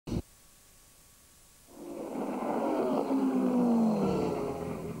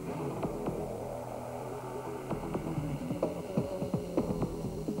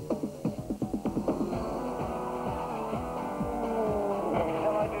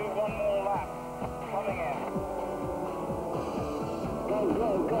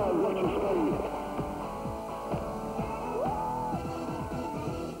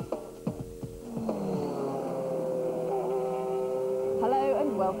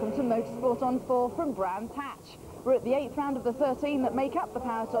welcome to Motorsport on 4 from Brands Hatch. We're at the 8th round of the 13 that make up the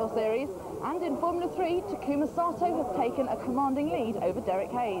Powertour series, and in Formula 3, Takuma Sato has taken a commanding lead over Derek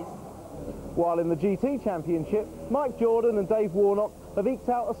Hayes. While in the GT Championship, Mike Jordan and Dave Warnock have eked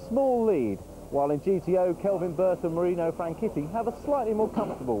out a small lead, while in GTO, Kelvin Burt and Marino Franchitti have a slightly more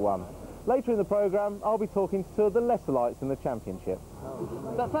comfortable one. Later in the programme, I'll be talking to two of the lesser lights in the championship.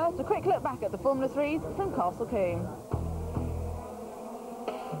 But first, a quick look back at the Formula 3s from Castle Combe.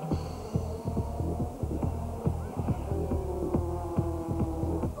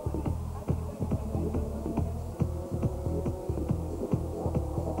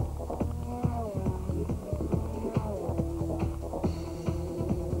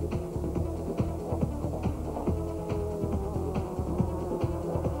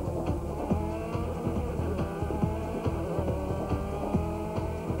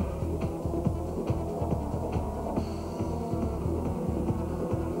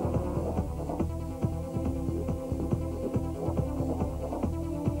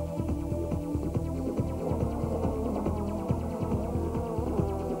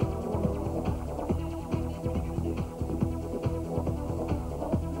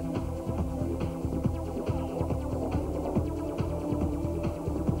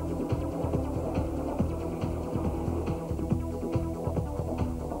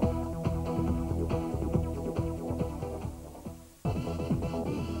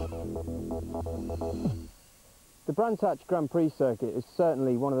 The Brands Hatch Grand Prix circuit is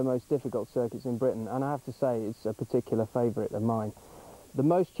certainly one of the most difficult circuits in Britain, and I have to say it's a particular favourite of mine. The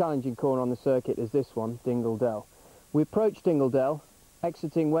most challenging corner on the circuit is this one, Dingle Dell. We approach Dingle Dell,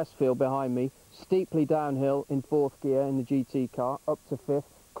 exiting Westfield behind me, steeply downhill in 4th gear in the GT car, up to 5th,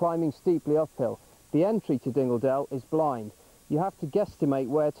 climbing steeply uphill. The entry to Dingle Dell is blind. You have to guesstimate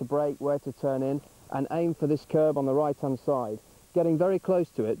where to brake, where to turn in, and aim for this curb on the right-hand side, getting very close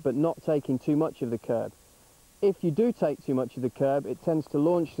to it, but not taking too much of the curb. If you do take too much of the curb, it tends to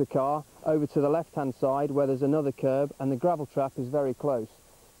launch the car over to the left-hand side where there's another curb, and the gravel trap is very close.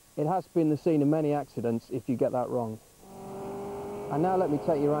 It has been the scene of many accidents if you get that wrong. And now let me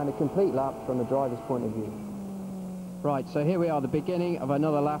take you around a complete lap from the driver's point of view. Right, so here we are, the beginning of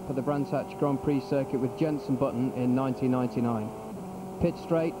another lap of the Brands Hatch Grand Prix circuit with Jenson Button in 1999. Pit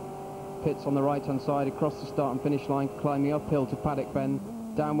straight, pits on the right-hand side across the start and finish line, climbing uphill to Paddock Bend,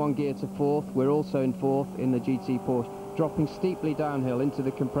 down 1 gear to 4th. We're also in 4th in the GT Porsche, dropping steeply downhill into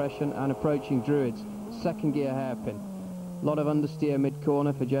the compression and approaching Druids, 2nd gear hairpin. A lot of understeer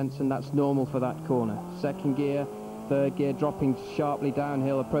mid-corner for Jenson, that's normal for that corner. 2nd gear, 3rd gear, dropping sharply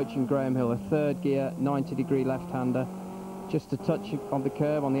downhill, approaching Graham Hill, a 3rd gear, 90-degree left-hander. Just a touch on the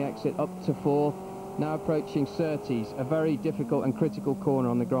curve on the exit, up to 4th. Now approaching Surtees, a very difficult and critical corner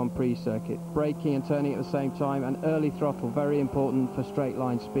on the Grand Prix circuit. Braking and turning at the same time, and early throttle, very important for straight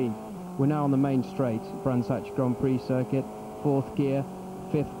line speed. We're now on the main straight, Brands Hatch Grand Prix circuit, 4th gear,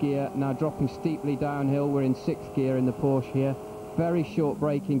 5th gear, now dropping steeply downhill. We're in 6th gear in the Porsche here. Very short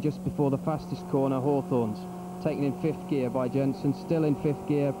braking just before the fastest corner, Hawthorns. Taken in 5th gear by Jenson, still in 5th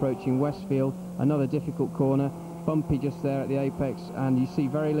gear, approaching Westfield, another difficult corner. Bumpy just there at the apex, and you see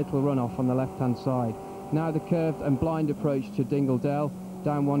very little runoff on the left-hand side. Now the curved and blind approach to Dingle Dell,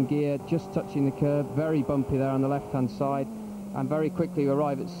 down 1 gear, just touching the curve, very bumpy there on the left-hand side, and very quickly we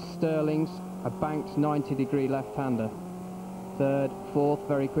arrive at Stirling's, a banked 90-degree left-hander. 3rd, 4th,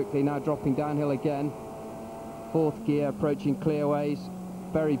 very quickly, now dropping downhill again. 4th gear, approaching Clearways,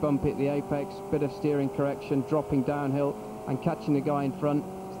 very bumpy at the apex, bit of steering correction, dropping downhill and catching the guy in front.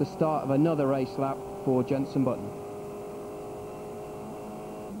 It's the start of another race lap for Jenson Button.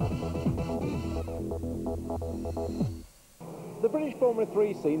 The British Formula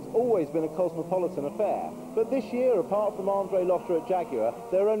 3 scene's always been a cosmopolitan affair, but this year, apart from André Lotterer at Jaguar,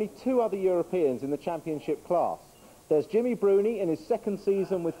 there are only 2 other Europeans in the championship class. There's Gianmaria Bruni in his 2nd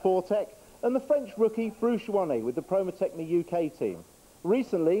season with Fortec, and the French rookie Priaulx with the Promotechnic UK team.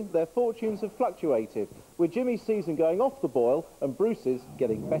 Recently, their fortunes have fluctuated, with Jimmy's season going off the boil and Bruce's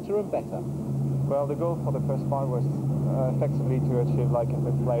getting better and better. Well, the goal for the first part was effectively to achieve like a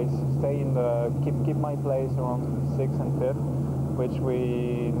 5th place, stay in the keep my place around 6th and 5th, which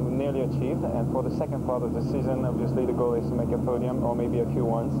we nearly achieved. And for the second part of the season, obviously the goal is to make a podium or maybe a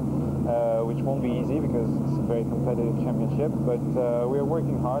Q1s, which won't be easy because it's a very competitive championship. But we are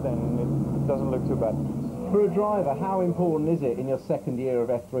working hard, and it doesn't look too bad. For a driver, how important is it in your 2nd year of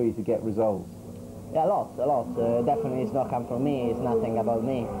F3 to get results? Yeah, a lot. Definitely it's not come from me, it's nothing about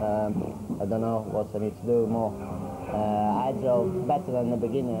me. I don't know what I need to do more. I drove better than the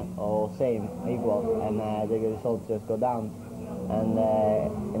beginner, or same, equal, and the results just go down. And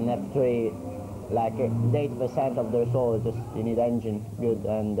in F3, like 80% of the result is just you need engine good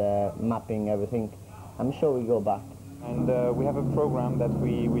and mapping everything. I'm sure we go back. And we have a program that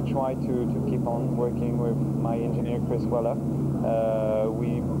we try to keep on working with my engineer Chris Weller.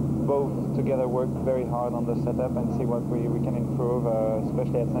 We both together work very hard on the setup and see what we can improve,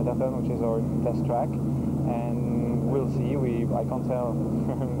 especially at Saint-Étienne, which is our test track. And we'll see. I can't tell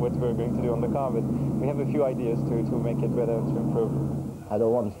what we're going to do on the car, but we have a few ideas to make it better, to improve. I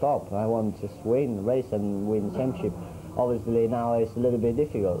don't want to stop. I want to just win, race and win championship. Obviously now it's a little bit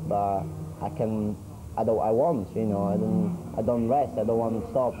difficult, but I want, you know, I don't rest, I don't want to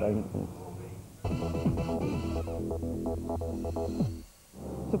stop.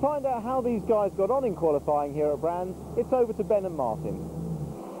 To find out how these guys got on in qualifying here at Brands, it's over to Ben and Martin.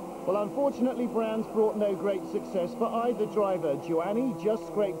 Well, unfortunately, Brands brought no great success for either driver. Giovanni just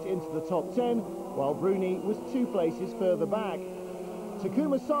scraped into the top 10, while Bruni was 2 places further back.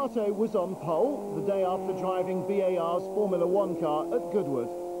 Takuma Sato was on pole the day after driving BAR's Formula 1 car at Goodwood.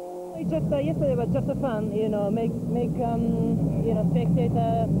 Yesterday was just fun, you know, make you know,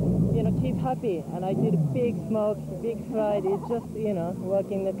 spectator, you know, keep happy. And I did a big smoke, big ride. It's just, you know,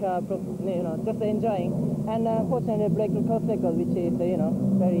 working the car, you know, just enjoying. And fortunately, break the course record, which is, you know,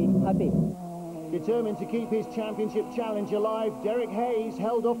 very happy. Determined to keep his championship challenge alive, Derek Hayes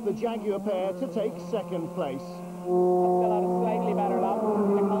held off the Jaguar pair to take 2nd place. I still had a slightly better lap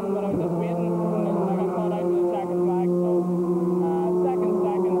in the column, but I was just waiting, and then I got caught out with the checkered flag, so second,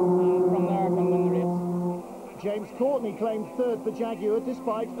 and from there I can win the race. James Courtney claimed 3rd for Jaguar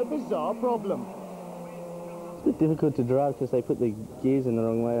despite a bizarre problem. It's a bit difficult to drive because they put the gears in the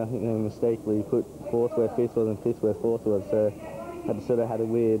wrong way. I think they mistakenly put 4th where 5th was and 5th where 4th was, so I sort of had a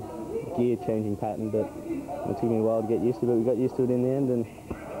weird gear changing pattern, but it took me a while to get used to it, but we got used to it in the end, and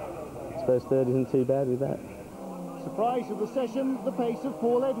I suppose 3rd isn't too bad with that. Surprise of the session, the pace of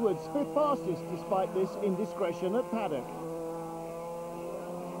Paul Edwards, 5th fastest despite this indiscretion at paddock.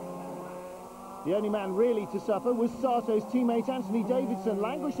 The only man really to suffer was Sato's teammate Anthony Davidson,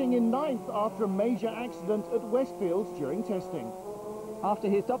 languishing in 9th after a major accident at Westfield during testing. After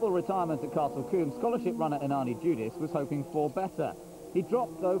his double retirement at Castle Combe, scholarship runner Inani Judis was hoping for better. He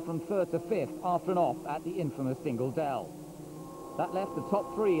dropped, though, from 3rd to 5th after an off at the infamous Dingle Dell. That left the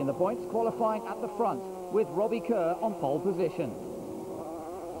top 3 in the points, qualifying at the front, with Robbie Kerr on pole position.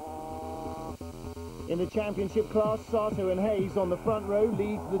 In the championship class, Sato and Hayes on the front row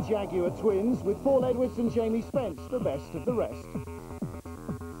lead the Jaguar twins, with Paul Edwards and Jamie Spence the best of the rest.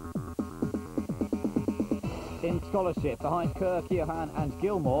 In scholarship, behind Kerr, Keohane and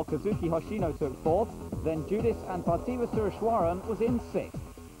Gilmore, Kazuki Hoshino took 4th, then Judis and Parthiva Sureshwaran was in 6th.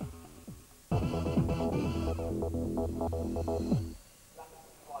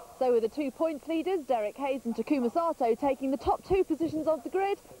 So with the 2 points leaders, Derek Hayes and Takuma Sato taking the top 2 positions of the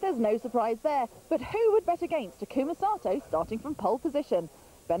grid, there's no surprise there. But who would bet against Takuma Sato starting from pole position?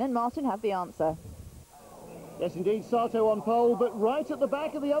 Ben and Martin have the answer. Yes, indeed, Sato on pole, but right at the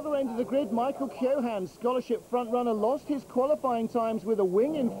back of the other end of the grid, Michael Keohane, scholarship front-runner, lost his qualifying times with a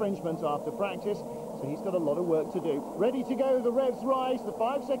wing infringement after practice, so he's got a lot of work to do. Ready to go, the revs rise, the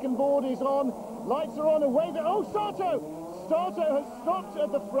 5-second board is on, lights are on, away there. Oh, Sato! Sato has stopped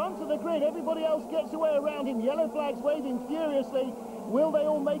at the front of the grid. Everybody else gets away around him. Yellow flags waving furiously. Will they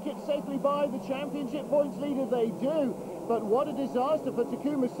all make it safely by the championship points leader? They do. But what a disaster for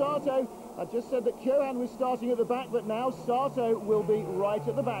Takuma Sato. I just said that Keohane was starting at the back, but now Sato will be right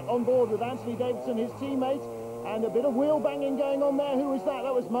at the back. On board with Anthony Davidson, his teammate. And a bit of wheel banging going on there. Who was that?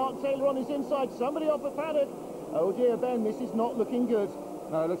 That was Mark Taylor on his inside. Somebody off the paddock. Oh dear, Ben, this is not looking good.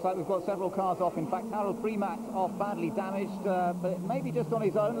 No, it looks like we've got several cars off. In fact, Harold Primat off badly damaged, but maybe just on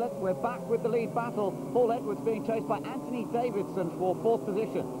his own. We're back with the lead battle. Paul Edwards being chased by Anthony Davidson for 4th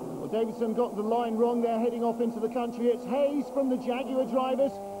position. Well, Davidson got the line wrong there, heading off into the country. It's Hayes from the Jaguar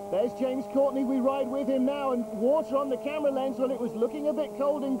drivers. There's James Courtney. We ride with him now, and water on the camera lens. Well, it was looking a bit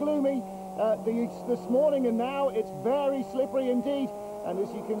cold and gloomy this morning, and now it's very slippery indeed. And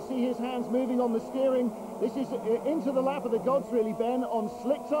as you can see, his hands moving on the steering. This is into the lap of the gods, really, Ben, on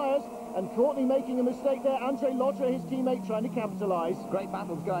slick tyres. And Courtney making a mistake there. André, his teammate, trying to capitalise. Great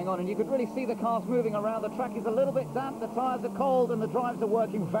battles going on, and you could really see the cars moving around. The track is a little bit damp, the tyres are cold, and the drivers are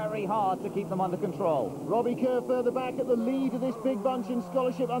working very hard to keep them under control. Robbie Kerr further back at the lead of this big bunch in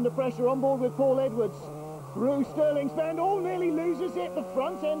scholarship under pressure, on board with Paul Edwards. Through Sterling's bend, nearly loses it. The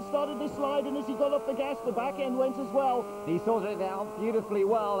front end started to slide, and as he got off the gas, the back end went as well. He sorted it out beautifully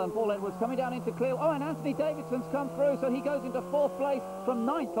well, and Paul Edwards coming down into clear. Oh, and Anthony Davidson's come through, so he goes into 4th place from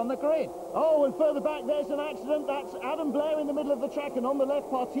 9th on the grid. Oh, and further back, there's an accident. That's Adam Blair in the middle of the track, and on the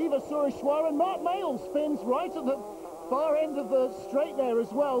left, Parthiva Sureshwaran. Mark Mayle spins right at the far end of the straight there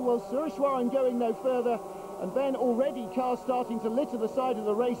as well. Well, Sureshwaran going no further, and then already cars starting to litter the side of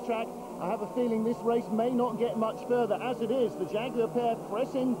the racetrack. I have a feeling this race may not get much further. As it is, the Jaguar pair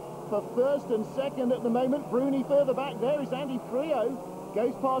pressing for first and second at the moment. Bruni further back. There is Andy Priaulx.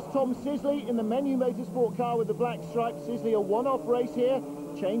 Goes past Tom Sisley in the Menu Motorsport car with the black stripe. Sisley a one-off race here.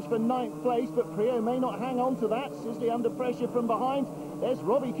 Change for 9th place, but Priaulx may not hang on to that. Sisley under pressure from behind. There's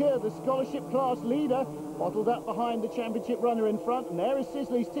Robbie Kerr, the scholarship class leader, bottled up behind the championship runner in front. And there is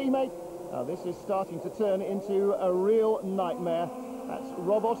Sisley's teammate. Now this is starting to turn into a real nightmare. That's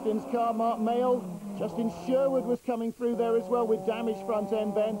Rob Austin's car, Mark Mayle. Justin Sherwood was coming through there as well with damaged front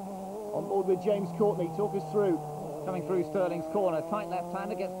end, Ben. On board with James Courtney. Talk us through. Coming through Sterling's corner, tight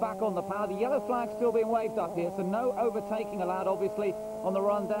left-hander, gets back on the power. The yellow flag still being waved up here, so no overtaking allowed, obviously, on the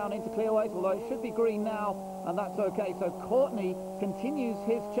run down into clearways, although it should be green now, and that's okay. So Courtney continues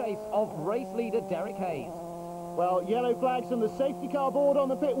his chase of race leader Derek Hayes. Well, yellow flags and the safety car board on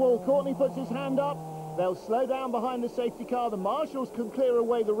the pit wall. Courtney puts his hand up. They'll slow down behind the safety car. The marshals can clear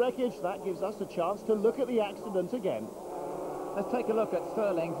away the wreckage. That gives us a chance to look at the accident again. Let's take a look at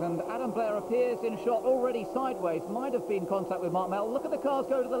Sterling's, and Adam Blair appears in shot already sideways. Might have been contact with Mark Mel. Look at the cars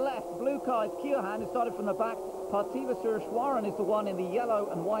go to the left. Blue car is Keohan, who started from the back. Parthiva Sureshwaran is the one in the yellow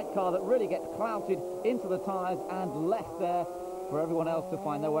and white car that really gets clouted into the tyres and left there for everyone else to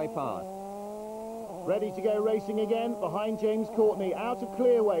find their way past. Ready to go racing again behind James Courtney. Out of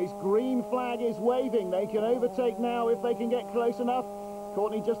clearways. Green flag is waving. They can overtake now if they can get close enough.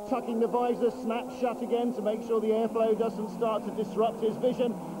 Courtney just tucking the visor, snapped shut again to make sure the airflow doesn't start to disrupt his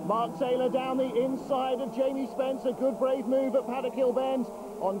vision. Mark Taylor down the inside of Jamie Spencer. Good brave move at Paddock Hill Bend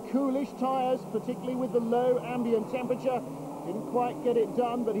on coolish tyres, particularly with the low ambient temperature. Didn't quite get it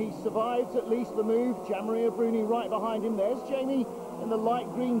done, but he survived at least the move. Gianmaria Bruni right behind him. There's Jamie in the light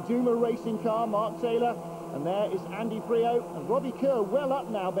green Duma racing car, Mark Taylor. And there is Andy Priaulx. And Robbie Kerr well up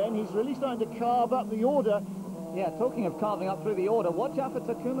now, Ben. He's really starting to carve up the order. Yeah, talking of carving up through the order, watch out for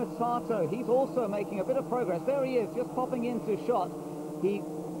Takuma Sato. He's also making a bit of progress. There he is, just popping into shot. He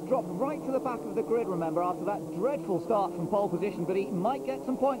dropped right to the back of the grid, remember, after that dreadful start from pole position, but he might get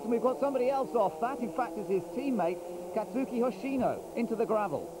some points, and we've got somebody else off. That, in fact, is his teammate, Katsuki Hoshino, into the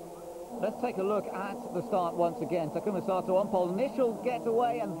gravel. Let's take a look at the start once again. Takuma Sato on pole, initial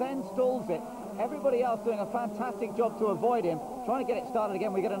getaway, and then stalls it. Everybody else doing a fantastic job to avoid him, trying to get it started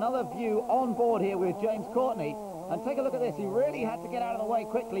again. We get another view on board here with James Courtney. And take a look at this. He really had to get out of the way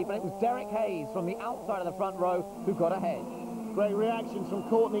quickly, but it was Derek Hayes from the outside of the front row who got ahead. Great reactions from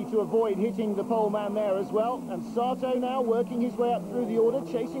Courtney to avoid hitting the pole man there as well. And Sato now working his way up through the order,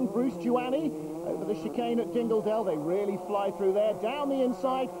 chasing Bruce Giuani over the chicane at Dingledell. They really fly through there. Down the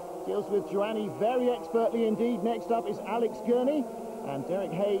inside, deals with Giuani very expertly indeed. Next up is Alex Gurney. And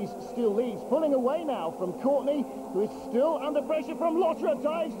Derek Hayes still leads, pulling away now from Courtney, who is still under pressure from Lotterer.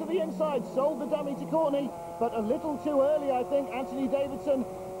 Dives to the inside, sold the dummy to Courtney, but a little too early, I think. Anthony Davidson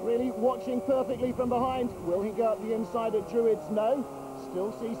really watching perfectly from behind. Will he go up the inside at Druids? No.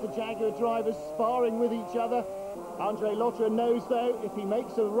 Still sees the Jaguar drivers sparring with each other. André Lotterer knows, though, if he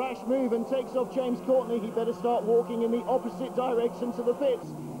makes a rash move and takes off James Courtney, he better start walking in the opposite direction to the pits.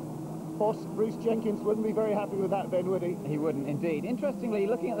 Boss Bruce Jenkins wouldn't be very happy with that, Ben, would he? He wouldn't indeed. Interestingly,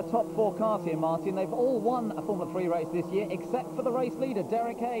 looking at the top 4 cars here, Martin, they've all won a Formula 3 race this year, except for the race leader,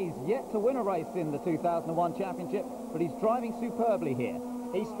 Derek Hayes, yet to win a race in the 2001 championship, but he's driving superbly here.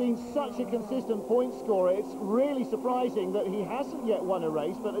 He's been such a consistent point scorer. It's really surprising that he hasn't yet won a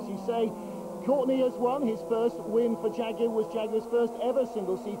race, but as you say, Courtney has won. His first win for Jaguar was Jaguar's first ever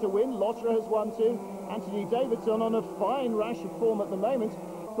single-seater win. Lotterer has won too. Anthony Davidson on a fine rash of form at the moment.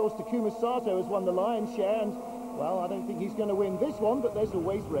 Of course, Takuma Sato has won the lion's share, and, well, I don't think he's going to win this one, but there's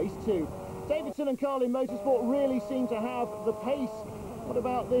always race 2. Davidson and Carlin Motorsport really seem to have the pace. What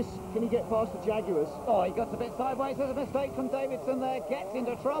about this? Can he get past the Jaguars? Oh, he got a bit sideways. There's a mistake from Davidson there. Gets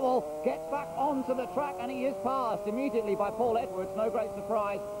into trouble. Gets back onto the track, and he is passed immediately by Paul Edwards. No great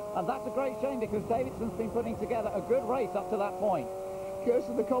surprise. And that's a great shame, because Davidson's been putting together a good race up to that point. Curse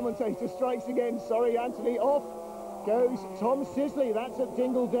of the commentator strikes again. Sorry, Anthony. Off goes Tom Sisley. That's at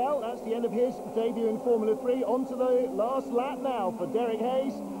Dingledell. That's the end of his debut in Formula 3. On to the last lap now for Derek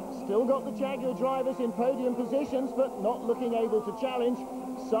Hayes. Still got the Jaguar drivers in podium positions, but not looking able to challenge.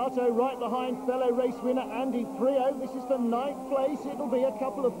 Sato right behind fellow race winner Andy Priaulx. This is for 9th place. It'll be a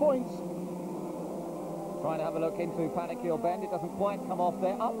couple of points. Trying to have a look into Paddock Hill Bend. It doesn't quite come off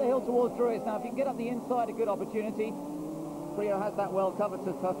there. Up the hill towards Druids. Now, if you can get up the inside, a good opportunity. Priaulx has that well covered,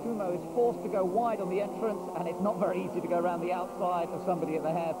 so Takuma is forced to go wide on the entrance, and it's not very easy to go around the outside of somebody at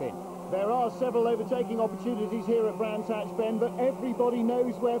the hairpin. There are several overtaking opportunities here at Brands Hatch Bend, but everybody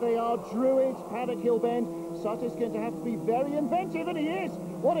knows where they are. Druid, Paddock Hill Bend. Sato's going to have to be very inventive, and he is.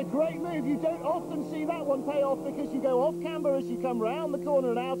 What a great move. You don't often see that one pay off because you go off camber as you come round the corner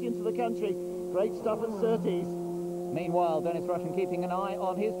and out into the country. Great stuff at Surtees. Meanwhile, Dennis Russian keeping an eye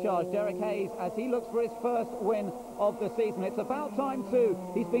on his charge, Derek Hayes, as he looks for his first win of the season. It's about time too.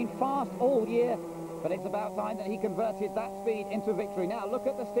 He's been fast all year, but it's about time that he converted that speed into victory. Now look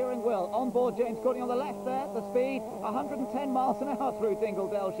at the steering wheel. On board James Courtney on the left there. The speed, 110 miles an hour through Dingle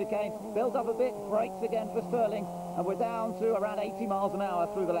Dell chicane. Built up a bit, brakes again for Sterling, and we're down to around 80 miles an hour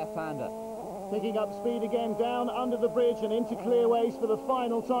through the left-hander. Picking up speed again down under the bridge and into clearways for the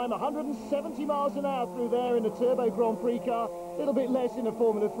final time. 170 miles an hour through there in a Turbo Grand Prix car. A little bit less in a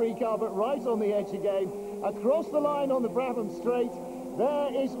Formula 3 car, but right on the edge again. Across the line on the Brabham Straight.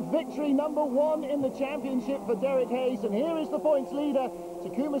 There is victory number 1 in the championship for Derek Hayes, and here is the points leader.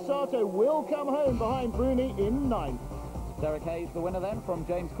 Takuma Sato will come home behind Bruni in 9th. Derek Hayes, the winner then from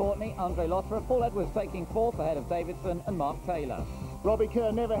James Courtney, André Lotterer, Paul Edwards taking 4th ahead of Davidson and Mark Taylor. Robbie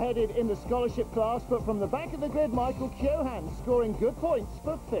Kerr never headed in the scholarship class, but from the back of the grid, Michael Kyohan scoring good points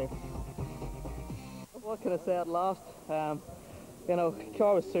for 5th. What can I say at last? You know,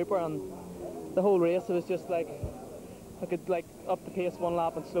 car was super, and the whole race, it was just like, I could like up the pace one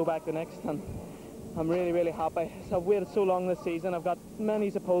lap and slow back the next, and I'm really, really happy. So I've waited so long this season. I've got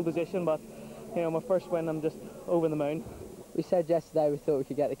many's a pole position, but you know, my first win, I'm just over the moon. We said yesterday we thought we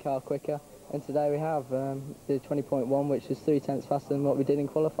could get the car quicker, and today we have. Did 20.1, which is 3/10 faster than what we did in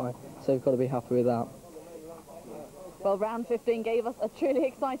qualifying, so we've got to be happy with that. Well, round 15 gave us a truly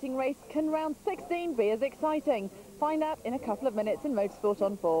exciting race. Can round 16 be as exciting? Find out in a couple of minutes in Motorsport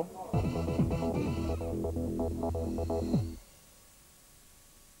on 4.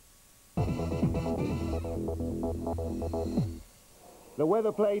 The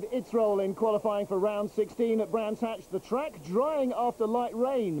weather played its role in qualifying for round 16 at Brands Hatch. The track drying after light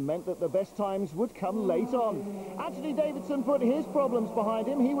rain meant that the best times would come late on. Anthony Davidson put his problems behind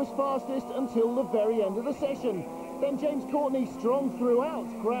him. He was fastest until the very end of the session. Then James Courtney, strong throughout,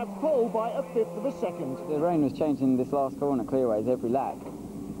 grabbed pole by 1/5 of a second. The rain was changing this last corner clearways every lap,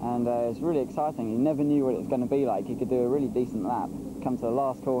 and it's really exciting. You never knew what it was going to be like. You could do a really decent lap, come to the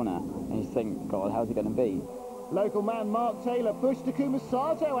last corner, and you think, God, how's it going to be? Local man Mark Taylor pushed Takuma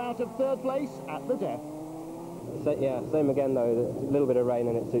Sato out of 3rd place at the death. So, yeah, same again though, a little bit of rain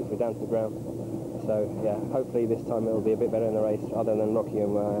and it suits me down to the ground. So yeah, hopefully this time it'll be a bit better in the race, other than Lockie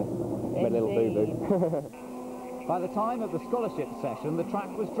and my little boo-boo. By the time of the scholarship session, the track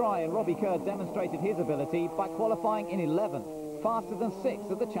was dry, and Robbie Kerr demonstrated his ability by qualifying in 11th, faster than 6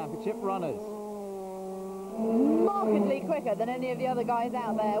 of the championship runners. Markedly quicker than any of the other guys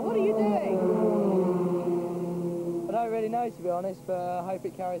out there. What are you doing? I don't really know, to be honest, but I hope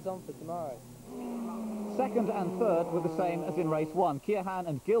it carries on for tomorrow. 2nd and 3rd were the same as in race 1, Kyohan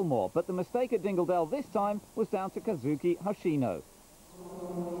and Gilmore, but the mistake at Dingle Dell this time was down to Kazuki Hoshino.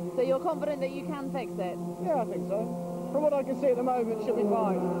 So you're confident that you can fix it? Yeah, I think so. From what I can see at the moment, she'll be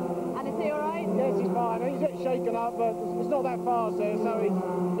fine. And is he all right? Yes, he's fine. He's a bit shaken up, but it's not that fast there, so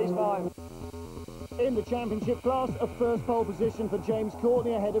he's fine. In the championship class, a first pole position for James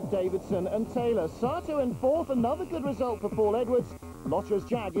Courtney ahead of Davidson and Taylor. Sato in 4th, another good result for Paul Edwards. Lotterer's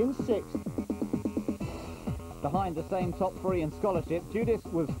Jag in 6th. Behind the same top 3 in scholarship, Judas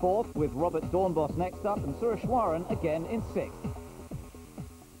was 4th with Robert Doornbos next up, and Sureshwaran again in 6th.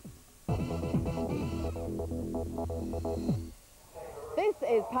 This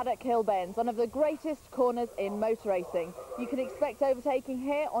is Paddock Hill Bend, one of the greatest corners in motor racing. You can expect overtaking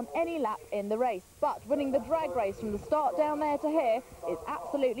here on any lap in the race, but winning the drag race from the start down there to here is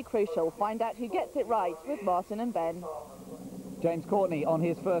absolutely crucial. Find out who gets it right with Martin and Ben. James Courtney on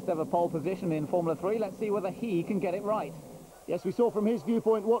his first ever pole position in Formula 3. Let's see whether he can get it right. Yes, we saw from his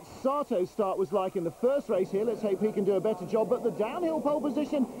viewpoint what Sato's start was like in the first race here. Let's hope he can do a better job. But the downhill pole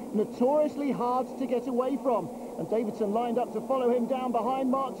position, notoriously hard to get away from. And Davidson lined up to follow him down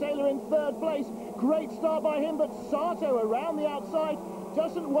behind. Mark Taylor in 3rd place. Great start by him, but Sato around the outside.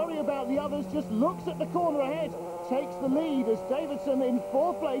 Doesn't worry about the others, just looks at the corner ahead. Takes the lead as Davidson in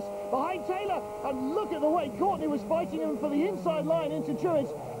 4th place behind Taylor. And look at the way Courtney was fighting him for the inside line into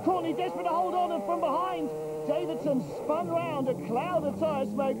Druids. Courtney desperate to hold on, and from behind, Davidson spun round, a cloud of tyre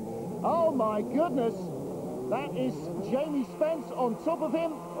smoke. Oh my goodness. That is Jamie Spence on top of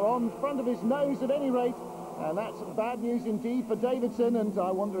him, or on front of his nose at any rate. And that's bad news indeed for Davidson, and I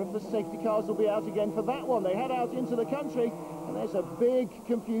wonder if the safety cars will be out again for that one. They head out into the country, and there's a big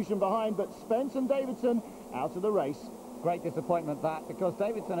confusion behind, but Spence and Davidson out of the race. Great disappointment that, because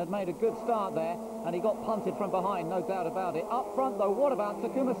Davidson had made a good start there and he got punted from behind, no doubt about it. Up front though, what about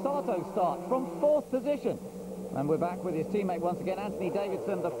Takuma Sato's start from 4th position? And we're back with his teammate once again, Anthony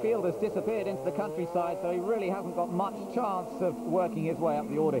Davidson. The field has disappeared into the countryside, so he really hasn't got much chance of working his way up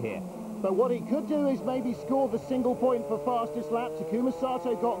the order here. But what he could do is maybe score the single point for fastest lap. Takuma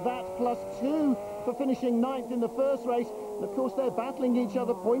Sato got that, +2 for finishing 9th in the first race. And of course, they're battling each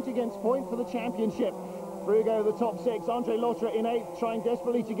other point against point for the championship. Through go the top 6. André Lotterer in 8th, trying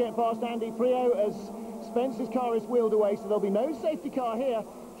desperately to get past Andy Priaulx as Spencer's car is wheeled away, so there'll be no safety car here.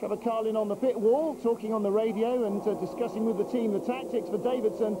 Trevor Carlin on the pit wall, talking on the radio and discussing with the team the tactics for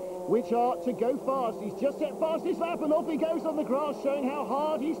Davidson, which are to go fast. He's just set fastest lap and off he goes on the grass, showing how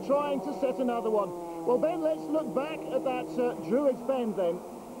hard he's trying to set another one. Well, Ben, let's look back at that Druids Bend then.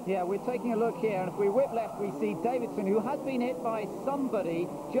 Yeah, we're taking a look here, and if we whip left, we see Davidson, who has been hit by somebody,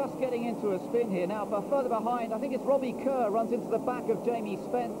 just getting into a spin here. Now, but further behind, I think it's Robbie Kerr runs into the back of Jamie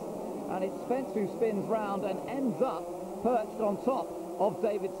Spence, and it's Spence who spins round and ends up perched on top of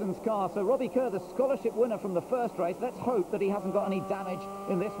Davidson's car. So Robbie Kerr, the scholarship winner from the first race, let's hope that he hasn't got any damage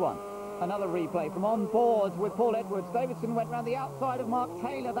in this one. Another replay from on board with Paul Edwards. Davidson went round the outside of Mark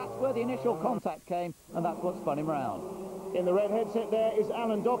Taylor. That's where the initial contact came, and that's what spun him round. In the red headset there is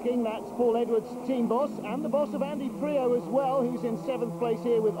Alan Docking, that's Paul Edwards' team boss, and the boss of Andy Priaulx as well, who's in 7th place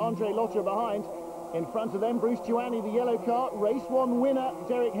here with André Lotterer behind. In front of them, Bruce Giuani, the yellow car, race 1 winner,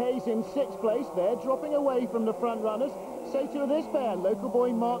 Derek Hayes in 6th place. They're dropping away from the front runners. So to this pair, local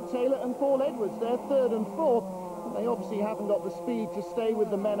boy Mark Taylor and Paul Edwards, they're 3rd and 4th. They obviously haven't got the speed to stay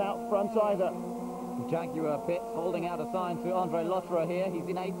with the men out front either. Jaguar pits holding out a sign to André Lotterer here. He's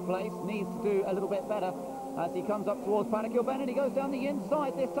in 8th place, needs to do a little bit better as he comes up towards Priaulx Bend, and he goes down the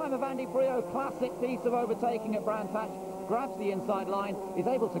inside, this time of Andy Priaulx. Classic piece of overtaking at Brands Hatch. Grabs the inside line, is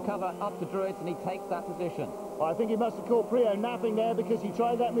able to cover up to Druids, and he takes that position. Well, I think he must have caught Priaulx napping there, because he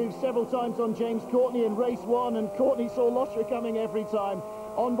tried that move several times on James Courtney in race 1, and Courtney saw Lotterer coming every time.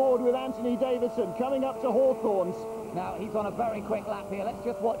 On board with Anthony Davidson, coming up to Hawthorns. Now, he's on a very quick lap here. Let's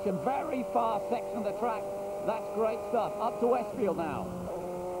just watch him. Very fast section of the track. That's great stuff. Up to Westfield now.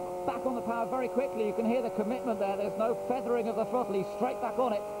 Back on the power very quickly. You can hear the commitment there. There's no feathering of the throttle. He's straight back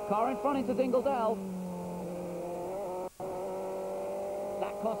on it. Car in front into Dingle Dell.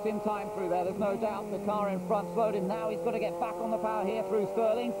 That cost him time through there. There's no doubt. The car in front slowed him. Now he's got to get back on the power here through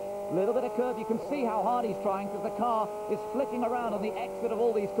Stirling. Little bit of curve. You can see how hard he's trying, because the car is flicking around on the exit of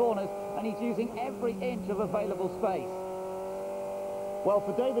all these corners, and he's using every inch of available space. Well,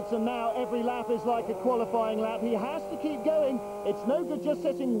 for Davidson now, every lap is like a qualifying lap. He has to keep going. It's no good just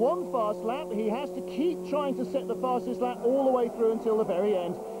setting one fast lap. He has to keep trying to set the fastest lap all the way through until the very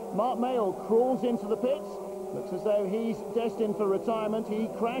end. Mark Mayle crawls into the pits. Looks as though he's destined for retirement. He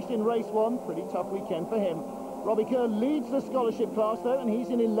crashed in race 1. Pretty tough weekend for him. Robbie Kerr leads the scholarship class, though, and he's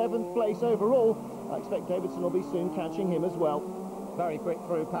in 11th place overall. I expect Davidson will be soon catching him as well. Very quick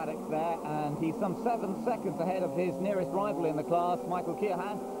through paddocks there, and he's some 7 seconds ahead of his nearest rival in the class, Michael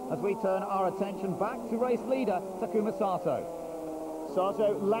Keohan, as we turn our attention back to race leader Takuma Sato.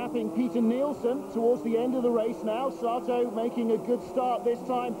 Sato lapping Peter Nielsen towards the end of the race now. Sato making a good start this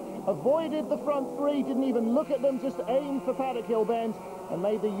time. Avoided the front 3, didn't even look at them, just aimed for Paddock Hill Bend, and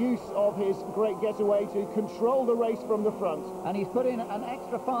made the use of his great getaway to control the race from the front. And he's put in an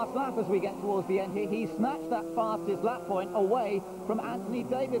extra fast lap as we get towards the end here. He snatched that fastest lap point away from Anthony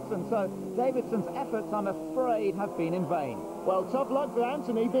Davidson. So Davidson's efforts, I'm afraid, have been in vain. Well, tough luck for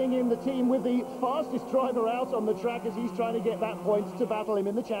Anthony being in the team with the fastest driver out on the track as he's trying to get that point to battle him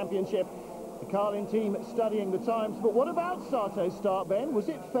in the championship. The Carlin team studying the times. But what about Sato's start, Ben? Was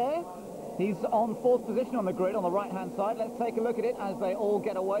it fair? He's on 4th position on the grid on the right-hand side. Let's take a look at it as they all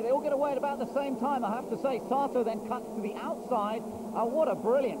get away. They all get away at about the same time, I have to say. Sato then cuts to the outside. What a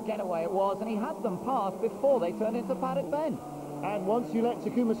brilliant getaway it was, and he had them past before they turned into Paddock Bend. And once you let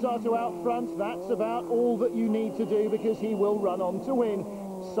Takuma Sato out front, that's about all that you need to do, because he will run on to win.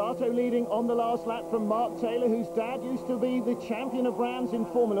 Sato leading on the last lap from Mark Taylor, whose dad used to be the champion of Brands in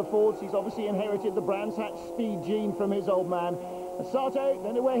Formula Fords. He's obviously inherited the Brands Hatch speed gene from his old man. Sato,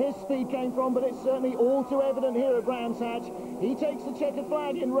 don't know where his speed came from, but it's certainly all too evident here at Brands Hatch. He takes the checkered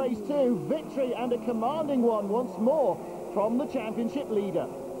flag in race 2. Victory, and a commanding one once more from the championship leader.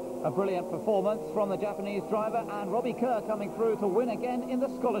 A brilliant performance from the Japanese driver, and Robbie Kerr coming through to win again in the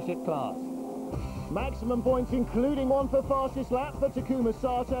scholarship class. Maximum points, including one for fastest lap for Takuma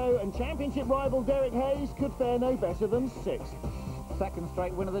Sato, and championship rival Derek Hayes could fare no better than 6th. Second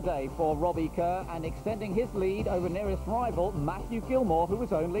straight win of the day for Robbie Kerr, and extending his lead over nearest rival Matthew Gilmore, who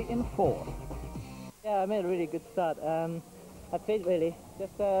was only in 4th. Yeah, I made a really good start. I felt really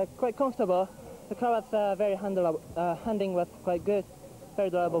just quite comfortable. The car was very handling was quite good, very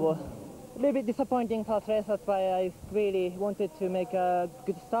durable. A little bit disappointing past race, that's why I really wanted to make a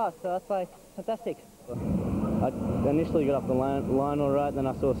good start, so that's why fantastic. I initially got up the line all right, then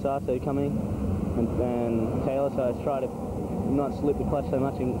I saw Sato coming and Taylor, so I tried to not slip the clutch so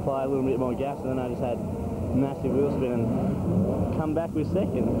much and apply a little bit more gas, and then I just had massive wheel spin and come back with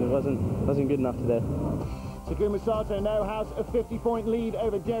second. It wasn't good enough today. Takuma Sato now has a 50-point lead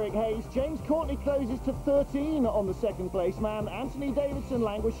over Derek Hayes. James Courtney closes to 13 on the second place man. Anthony Davidson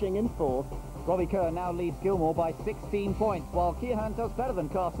languishing in fourth. Robbie Kerr now leads Gilmore by 16 points, while Kiehan does better than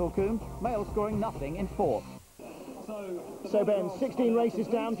Castle-Coombe, Mail scoring nothing in fourth. So Ben, 16 races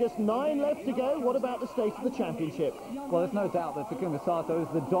down, just 9 left to go. What about the state of the championship? Well, there's no doubt that Takuma Sato is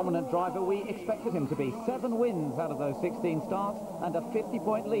the dominant driver we expected him to be. 7 wins out of those 16 starts and a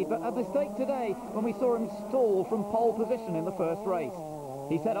 50-point lead, but a mistake today when we saw him stall from pole position in the first race.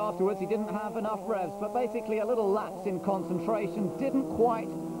 He said afterwards he didn't have enough revs, but basically a little lapse in concentration, didn't quite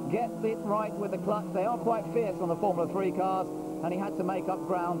get it right with the clutch. They are quite fierce on the Formula 3 cars, and he had to make up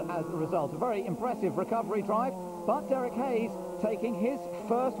ground as a result. A very impressive recovery drive, but Derek Hayes taking his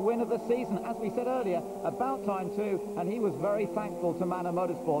first win of the season, as we said earlier, about time too, and he was very thankful to Manor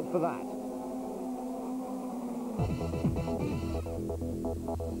Motorsport for that.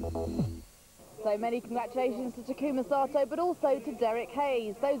 So many congratulations to Takuma Sato, but also to Derek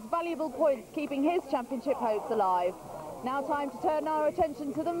Hayes. Those valuable points keeping his championship hopes alive. Now time to turn our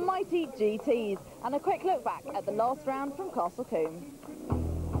attention to the mighty GTs and a quick look back at the last round from Castle-Coombe.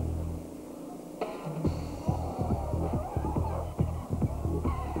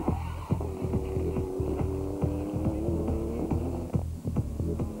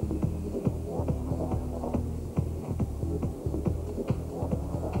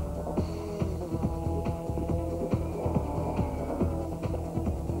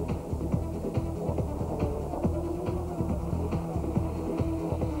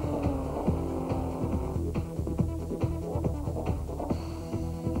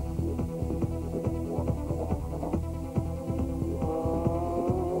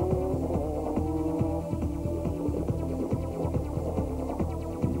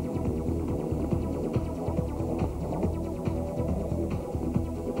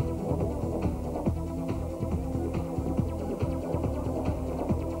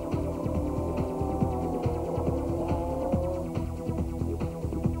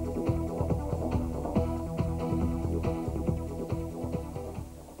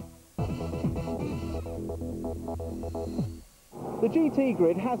 The GT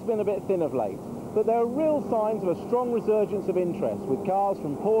grid has been a bit thin of late, but there are real signs of a strong resurgence of interest with cars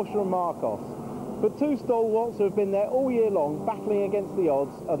from Porsche and Marcos. But 2 stalwarts who have been there all year long battling against the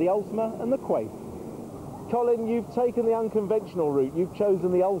odds are the Ultima and the Quaif. Colin, you've taken the unconventional route, you've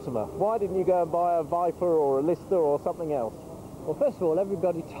chosen the Ultima. Why didn't you go and buy a Viper or a Lister or something else? Well, first of all,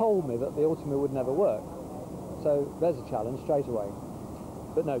 everybody told me that the Ultima would never work, so there's a challenge straight away.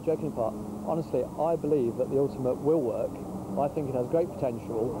 But no, joking apart, honestly, I believe that the Ultima will work. I think it has great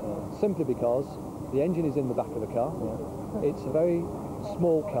potential, simply because the engine is in the back of the car. It's a very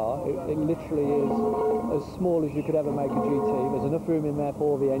small car. It literally is as small as you could ever make a GT. There's enough room in there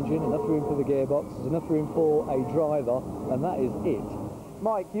for the engine, enough room for the gearbox, there's enough room for a driver, and that is it.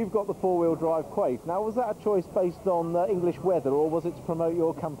 Mike, you've got the 4-wheel drive Quaif. Now, was that a choice based on English weather, or was it to promote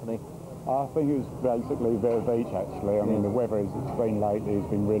your company? I think it was basically Vero Beach, actually. I mean, the weather is extreme lately, it's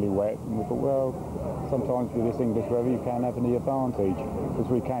been really wet, and we thought, well, sometimes with this English weather you can have any advantage, because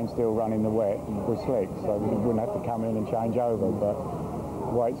we can still run in the wet with slicks, so we wouldn't have to come in and change over, but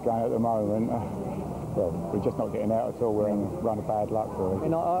the way it's going at the moment, well, we're just not getting out at all. We're in a run of bad luck, really. I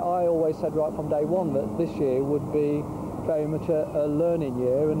mean, I always said right from day one that this year would be very much a learning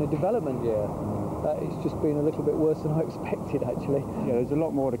year and a development year. It's just been a little bit worse than I expected, actually. Yeah, there's a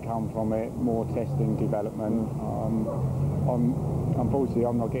lot more to come from it, more testing, development. Unfortunately,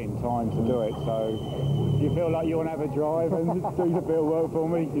 I'm not getting time to do it, so if you feel like you want to have a drive and do a bit of work for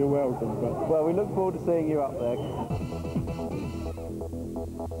me, you're welcome. But well, we look forward to seeing you up there.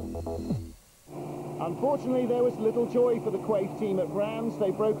 Unfortunately, there was little joy for the Quaif team at Brands. They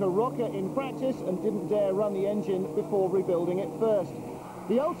broke a rocker in practice and didn't dare run the engine before rebuilding it first.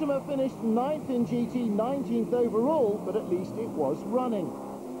 The Ultima finished 9th in GT, 19th overall, but at least it was running.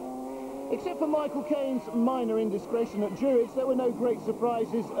 Except for Michael Caine's minor indiscretion at Druids, there were no great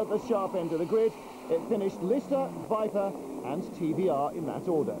surprises at the sharp end of the grid. It finished Lister, Viper and TVR in that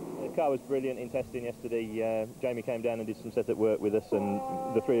order. The car was brilliant in testing yesterday. Jamie came down and did some setup work with us, and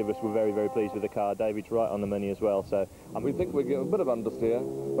the 3 of us were very, very pleased with the car. David's right on the money as well. So we think we're getting a bit of understeer,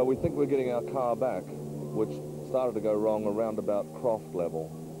 but we think we're getting our car back, which started to go wrong around about Croft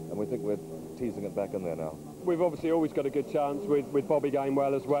level, and we think we're teasing it back in there now. We've obviously always got a good chance with Bobby going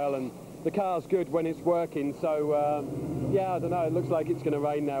well as well, and the car's good when it's working, so yeah, I don't know, it looks like it's going to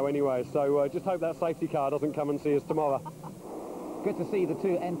rain now anyway, so just hope that safety car doesn't come and see us tomorrow. Good to see the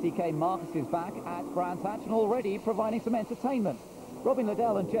two MTK Marcuses back at Brands Hatch and already providing some entertainment. Robin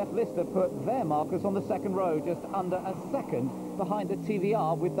Liddell and Jeff Lister put their Marcus on the second row, just under a second behind the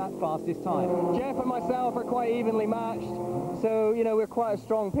TVR with that fastest time. Jeff and myself are quite evenly matched, so, you know, we're quite a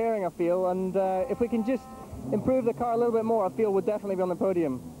strong pairing, I feel, and if we can just improve the car a little bit more, I feel we'll definitely be on the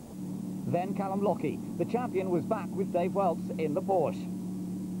podium. Then Callum Lockie. The champion was back with Dave Welts in the Porsche.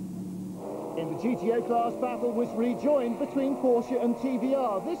 In the GTO class, battle was rejoined between Porsche and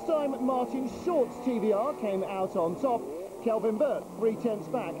TVR. This time, Martin Short's TVR came out on top. Kelvin Burt,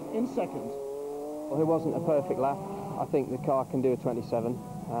 3/10 back in second. Well, it wasn't a perfect lap. I think the car can do a 27,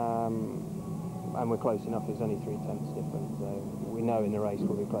 and we're close enough. It's only 3/10 difference, so we know in the race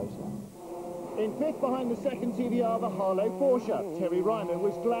we'll be closer. In fifth behind the second TVR, the Harlow Porsche. Terry Reimer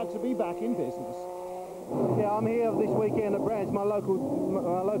was glad to be back in business. Yeah, I'm here this weekend at Brands, my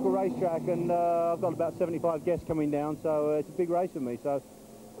local racetrack, and I've got about 75 guests coming down, so it's a big race for me. So,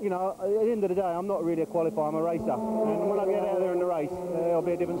 you know, at the end of the day, I'm not really a qualifier, I'm a racer. And when I get out there in the race, it'll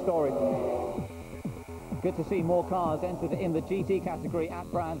be a different story. Good to see more cars entered in the GT category at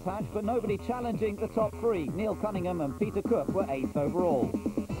Brands Hatch, but nobody challenging the top three. Neil Cunningham and Peter Cook were 8th overall.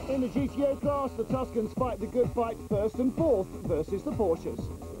 In the GTO class, the Tuscans fight the good fight first and fourth versus the Porsches.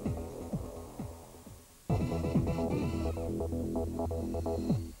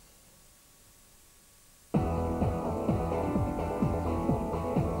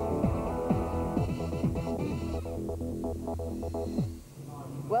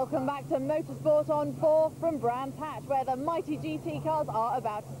 Welcome back to Motorsport on 4 from Brands Hatch, where the mighty GT cars are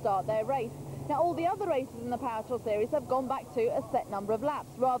about to start their race. Now, all the other races in the Powertour series have gone back to a set number of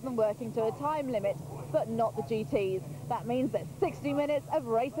laps rather than working to a time limit, but not the GTs. That means there's 60 minutes of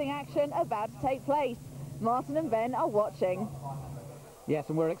racing action about to take place. Martin and Ben are watching. Yes,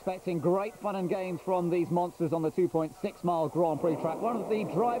 and we're expecting great fun and games from these monsters on the 2.6-mile Grand Prix track, one of the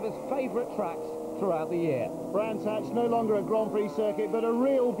drivers' favourite tracks throughout the year. Brands Hatch no longer a Grand Prix circuit, but a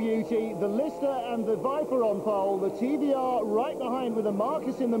real beauty. The Lister and the Viper on pole, the TVR right behind with a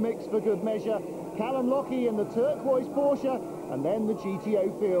Marcus in the mix for good measure, Callum Lockie in the turquoise Porsche, and then the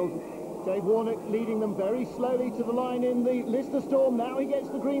GTO field. Dave Warnock leading them very slowly to the line in the Lister Storm. Now he gets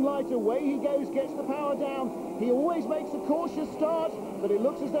the green light, away he goes, gets the power down. He always makes a cautious start, but it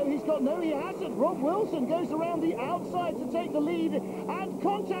looks as though he's got, no, he hasn't. Rob Wilson goes around the outside to take the lead, and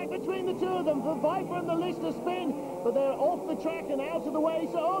contact between the two of them. The Viper and the Lister spin, but they're off the track and out of the way,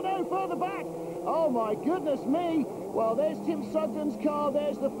 so, oh no, further back. Oh my goodness me. Well, there's Tim Sugden's car,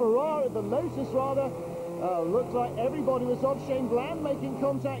 there's the Ferrari, the Lotus rather. Looks like everybody was off. Shane Bland making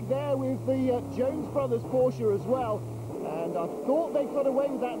contact there with the Jones Brothers Porsche as well. And I thought they got away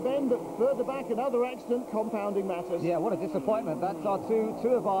with that, Ben, but further back another accident compounding matters. Yeah, what a disappointment. That's our two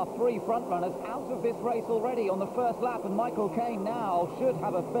of our three front runners out of this race already on the first lap, and Michael Caine now should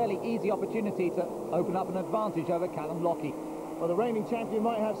have a fairly easy opportunity to open up an advantage over Callum Lockie. Well, the reigning champion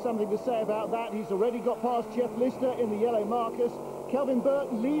might have something to say about that. He's already got past Jeff Lister in the yellow Marcus. Kelvin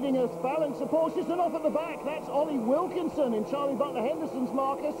Burt leading a phalanx of Porsches, and off at the back, that's Ollie Wilkinson in Charlie Butler Henderson's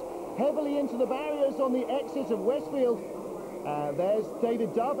Marcus, heavily into the barriers on the exit of Westfield. There's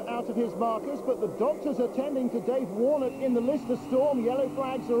David Dove out of his Marcus, but the doctors are tending to Dave Warnock in the Lister Storm. Yellow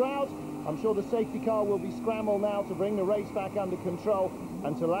flags are out. I'm sure the safety car will be scrambled now to bring the race back under control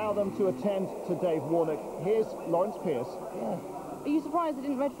and to allow them to attend to Dave Warnock. Here's Lawrence Pierce. Yeah. Are you surprised they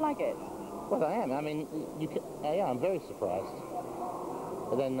didn't red flag it? Well, I am. I mean, yeah, I'm very surprised.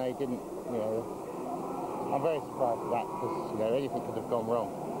 But then they didn't, you know, I'm very surprised at that because, you know, anything could have gone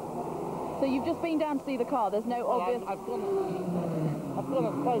wrong. So you've just been down to see the car, there's no obvious... I've gone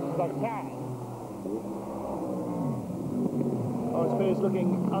as close as I can. Lawrence Pierce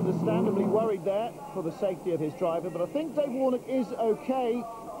looking understandably worried there for the safety of his driver, but I think Dave Warnock is okay.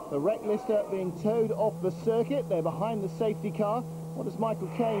 The wreck Lister being towed off the circuit. They're behind the safety car. What does Michael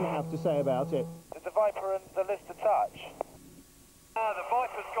Caine have to say about it? Did the Viper and the Lister touch? The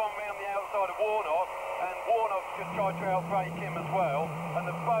Viper's gone round the outside of Warnock, and Warnock's just tried to outbrake him as well, and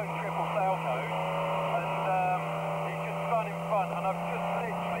they've both triple sailcoat, and he's just spun in front, and I've just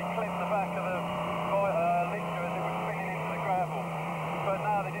literally clipped the back of the Lister as it was spinning into the gravel. But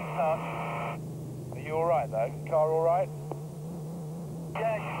no, they didn't touch. Are you alright though? Car alright?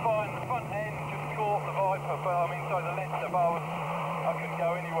 Yeah, she's fine. The front end just caught the Viper, but I mean, sorry, the Lister, but I couldn't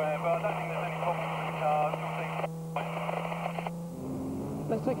go anywhere, but I don't think there's any problems with the car. I still think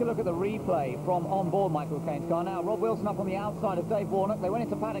Let's take a look at the replay from on board Michael Cain's car. Now, Rob Wilson up on the outside of Dave Warnock. They went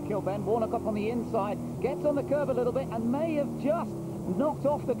into paddock hill bend. Warnock up on the inside, gets on the curb a little bit and may have just knocked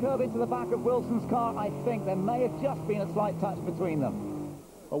off the curb into the back of Wilson's car. I think there may have just been a slight touch between them.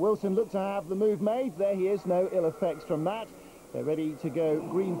 Well, Wilson looked to have the move made. There he is, no ill effects from that. They're ready to go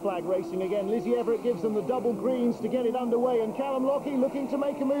green flag racing again. Lizzie Everett gives them the double greens to get it underway, and Callum Lockie looking to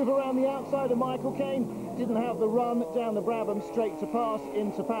make a move around the outside of Michael Cain. Didn't have the run down the Brabham straight to pass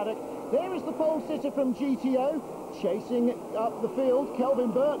into paddock. There is the pole sitter from GTO, chasing up the field.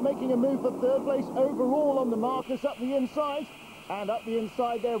 Kelvin Burt making a move for third place overall on the markers up the inside. And up the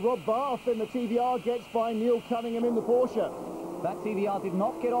inside there, Rob Barff in the TVR gets by Neil Cunningham in the Porsche. That TVR did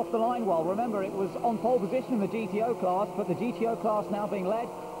not get off the line well. Remember, it was on pole position in the GTO class, but the GTO class now being led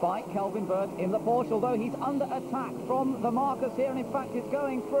by Kelvin Burt in the Porsche, although he's under attack from the markers here, and in fact it's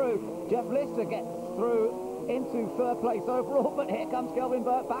going through. Jeff Lister gets through into third place overall, but here comes Kelvin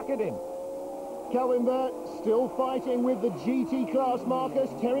Burt back at him. Kelvin Burt still fighting with the GT class markers.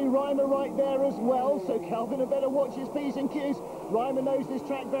 Terry Reimer right there as well, so Kelvin had better watch his P's and Q's. Reimer knows this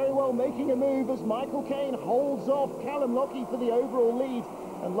track very well, making a move as Michael Cain holds off Callum Lockie for the overall lead.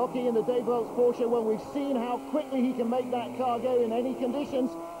 And Lockie in the Dave Wells Porsche, when we've seen how quickly he can make that car go in any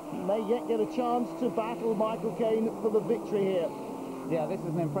conditions, he may yet get a chance to battle Michael Cain for the victory here. Yeah, this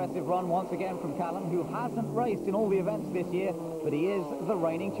is an impressive run once again from Callum, who hasn't raced in all the events this year, but he is the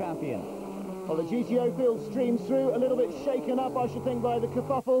reigning champion. Well, the GTO field streams through, a little bit shaken up, I should think, by the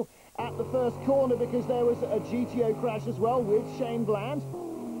kerfuffle at the first corner, because there was a GTO crash as well with Shane Bland.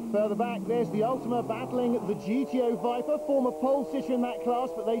 Further back, there's the Ultima battling the GTO Viper, former pole sitter in that class,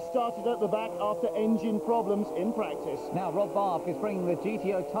 but they started at the back after engine problems in practice. Now, Rob Barff is bringing the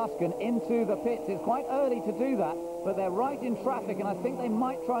GTO Tuscan into the pits. It's quite early to do that, but they're right in traffic, and I think they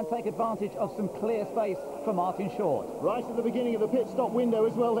might try and take advantage of some clear space for Martin Short. Right at the beginning of the pit stop window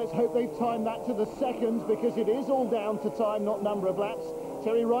as well. Let's hope they've timed that to the second, because it is all down to time, not number of laps.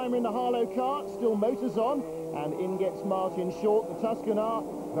 Terry Reimer in the Harlow car, still motors on, and in gets Martin Short. The Tuscan R,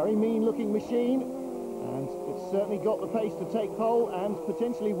 very mean-looking machine, and it's certainly got the pace to take pole and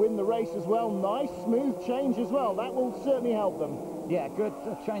potentially win the race as well. Nice, smooth change as well. That will certainly help them. Yeah, good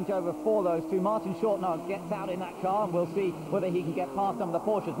changeover for those two. Martin Short now gets out in that car, and we'll see whether he can get past some of the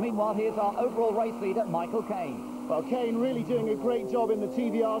Porsches. Meanwhile, here's our overall race leader, Michael Cain. Well, Cain really doing a great job in the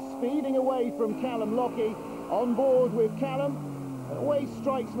TVR, speeding away from Callum Lockie. On board with Callum. It always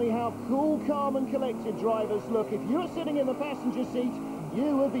strikes me how cool, calm and collected drivers look. If you're sitting in the passenger seat,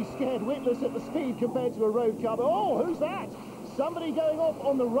 you would be scared witless at the speed compared to a road car. But, oh, who's that? Somebody going off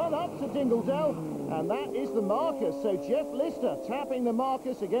on the run-up to Dingledell, and that is the Marcus. So Jeff Lister tapping the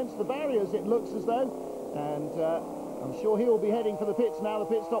Marcus against the barriers, it looks as though. And I'm sure he will be heading for the pits now. The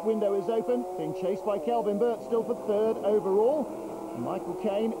pit stop window is open, being chased by Kelvin Burt, still for third overall. Michael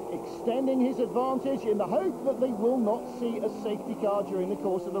Cain extending his advantage in the hope that they will not see a safety car during the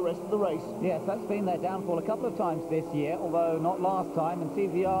course of the rest of the race. Yes, that's been their downfall a couple of times this year, although not last time, and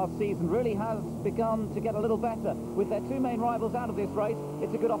TVR's season really has begun to get a little better. With their two main rivals out of this race,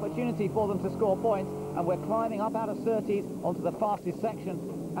 it's a good opportunity for them to score points, and we're climbing up out of Surtees onto the fastest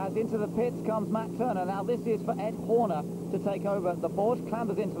section. As into the pits comes Matt Turner. Now this is for Ed Horner to take over the Porsche.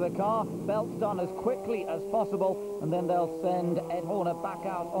 Clambers into the car, belts done as quickly as possible, and then they'll send Ed Horner back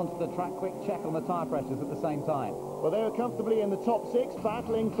out onto the track. Quick check on the tyre pressures at the same time. Well, they are comfortably in the top six,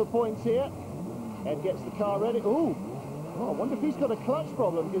 battling for points here. Ed gets the car ready. Ooh, oh, I wonder if he's got a clutch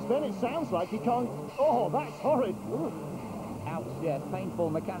problem, because then it sounds like he can't... Oh, that's horrid. Ooh. Ouch, yes,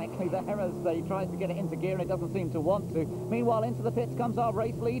 painful mechanically there as he tries to get it into gear and it doesn't seem to want to. Meanwhile, into the pits comes our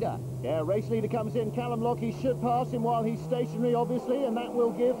race leader. Yeah, race leader comes in. Callum Lockie should pass him while he's stationary, obviously, and that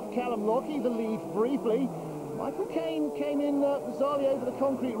will give Callum Lockie the lead briefly. Michael Cain came in bizarrely over the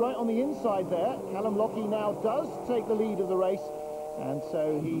concrete right on the inside there. Callum Lockie now does take the lead of the race, and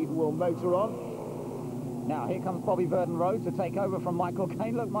so he will motor on. Now, here comes Bobby Verden-Rowe to take over from Michael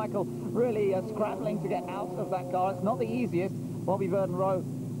Cain. Look, Michael really scrambling to get out of that car. It's not the easiest. Bobby Verden-Rowe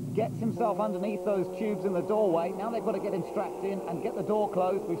gets himself underneath those tubes in the doorway. Now they've got to get him strapped in and get the door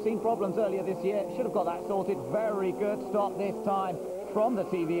closed. We've seen problems earlier this year. Should have got that sorted. Very good stop this time from the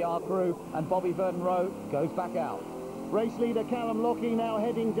TVR crew, and Bobby Verden-Rowe goes back out. Race leader Callum Lockie now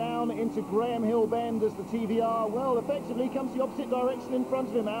heading down into Graham Hill Bend as the TVR, well, effectively comes the opposite direction in front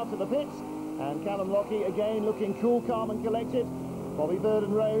of him out of the pits. And Callum Lockie again looking cool, calm and collected. Bobby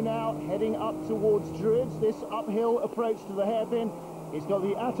Verden-Rowe now heading up towards Druids, this uphill approach to the hairpin. He's got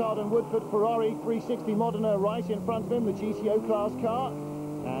the Attard and Woodford Ferrari 360 Modena right in front of him, the GTO class car.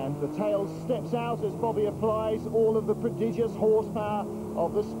 And the tail steps out as Bobby applies all of the prodigious horsepower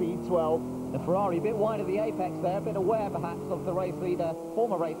of the Speed 12. The Ferrari a bit wide of the apex there, a bit aware perhaps of the race leader,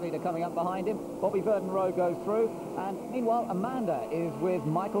 former race leader coming up behind him. Bobby Verdon-Roe goes through, and meanwhile Amanda is with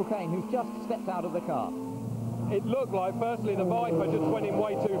Michael Caine, who's just stepped out of the car. It looked like, firstly, the Viper just went in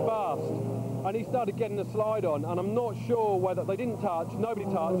way too fast, and he started getting the slide on, and I'm not sure whether they didn't touch, nobody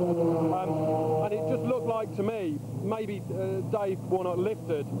touched, and it just looked like to me, maybe Dave Warnock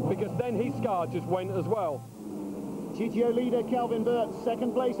lifted, because then his car just went as well. GTO leader Kelvin Burt,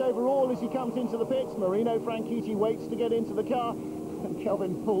 second place overall as he comes into the pits. Marino Franchitti waits to get into the car, and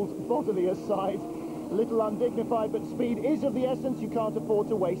Kelvin pulls bodily aside. A little undignified, but speed is of the essence. You can't afford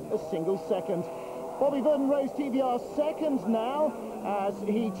to waste a single second. Bobby Verdon-Roe's TVR second now as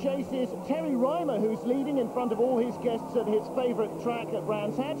he chases Terry Reimer, who's leading in front of all his guests at his favourite track at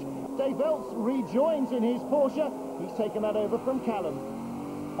Brands Hatch. Dave Welts rejoins in his Porsche. He's taken that over from Callum.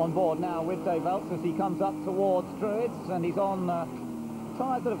 On board now with Dave Welts as he comes up towards Druids, and he's on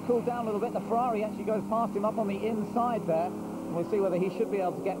tyres that have cooled down a little bit. The Ferrari actually goes past him up on the inside there, and we'll see whether he should be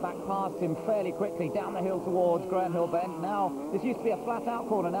able to get back past him fairly quickly down the hill towards Graham Hill Bend. Now, this used to be a flat-out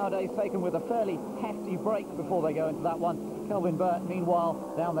corner, nowadays taken with a fairly hefty brake before they go into that one. Kelvin Burt,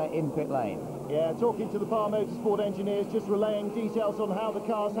 meanwhile, down there in pit lane. Yeah, talking to the Power Motorsport engineers, just relaying details on how the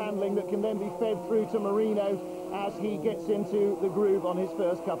car's handling that can then be fed through to Marino as he gets into the groove on his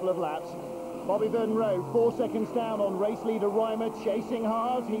first couple of laps. Bobby Verdon-Roe, 4 seconds down on race leader Reimer, chasing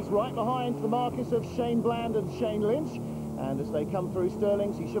hard. He's right behind the markers of Shane Bland and Shane Lynch. And as they come through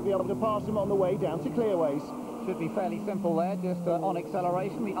Stirling's, he should be able to pass him on the way down to Clearways. Should be fairly simple there, just on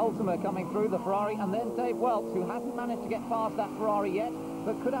acceleration. The Ultima coming through the Ferrari, and then Dave Welts, who hasn't managed to get past that Ferrari yet,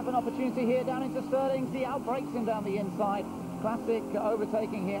 but could have an opportunity here down into Stirling's. He outbrakes him down the inside. Classic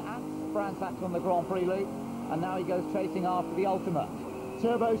overtaking here at Brands Hatch on the Grand Prix loop. And now he goes chasing after the Ultima.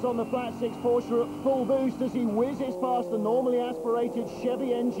 Turbos on the flat six Porsche at full boost as he whizzes past the normally aspirated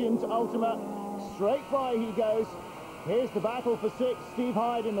Chevy engined Ultima. Straight by he goes. Here's the battle for sixth. Steve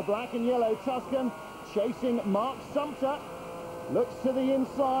Hyde in the black and yellow Tuscan, chasing Mark Sumpter. Looks to the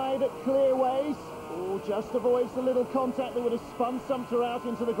inside at Clearways. Oh, just avoids the little contact that would have spun Sumpter out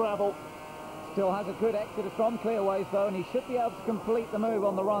into the gravel. Still has a good exit from Clearways though, and he should be able to complete the move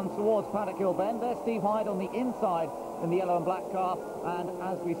on the run towards Paddock Hill Bend. There's Steve Hyde on the inside in the yellow and black car, and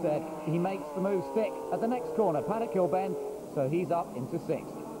as we said, he makes the move stick at the next corner, Paddock Hill Bend, so he's up into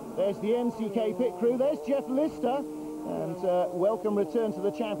sixth. There's the NCK pit crew. There's Jeff Lister, and welcome return to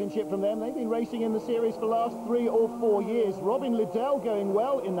the championship from them. They've been racing in the series for the last 3 or 4 years. Robin Liddell going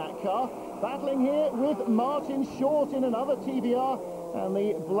well in that car, battling here with Martin Short in another TVR. And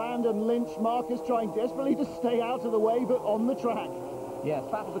the Bland and Lynch markers trying desperately to stay out of the way, but on the track. Yes,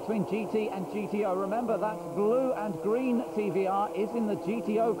 battle between GT and GTO. Remember, that blue and green TVR is in the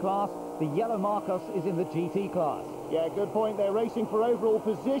GTO class. The yellow Marcos is in the GT class. Yeah, good point. They're racing for overall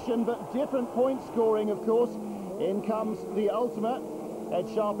position, but different point scoring, of course. In comes the Ultimate. Ed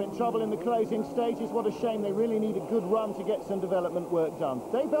Sharp in trouble in the closing stages. What a shame. They really need a good run to get some development work done.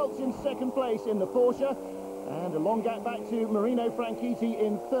 Dave Welts in second place in the Porsche. And a long gap back to Marino Franchitti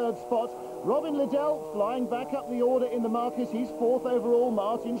in third spot. Robin Liddell flying back up the order in the markers. He's fourth overall.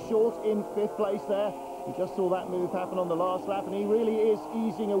 Martin Short in fifth place there. He just saw that move happen on the last lap, and he really is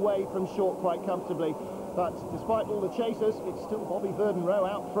easing away from Short quite comfortably. But despite all the chasers, it's still Bobby Verdon-Roe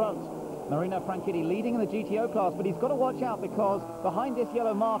out front. Marino Franchitti leading in the GTO class, but he's got to watch out because behind this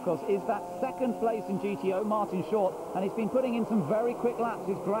yellow Marcos is that second place in GTO, Martin Short, and he's been putting in some very quick laps.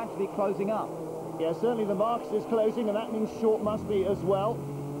 He's gradually closing up. Yeah, certainly the Marcos is closing, and that means Short must be as well.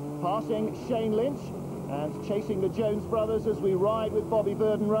 Passing Shane Lynch and chasing the Jones brothers as we ride with Bobby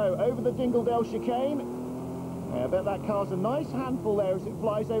Verdon-Roe over the Dingledale chicane. I bet that car's a nice handful there as it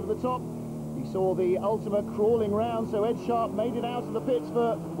flies over the top. We saw the Ultima crawling round, so Ed Sharp made it out of the pits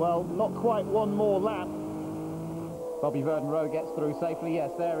for, well, not quite one more lap. Bobby Verdon-Roe gets through safely.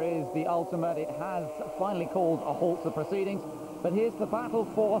 Yes, there is the Ultimate. It has finally called a halt to proceedings. But here's the battle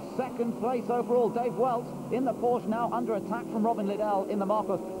for second place overall. Dave Welts in the Porsche now under attack from Robin Liddell in the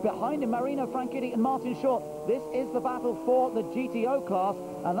Marcos. Behind him, Marino Franchitti and Martin Short. This is the battle for the GTO class,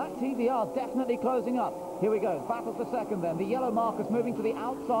 and that TVR definitely closing up. Here we go, battle for second then. The yellow Marcos moving to the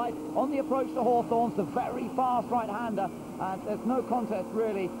outside on the approach to Hawthorns, the very fast right-hander. And there's no contest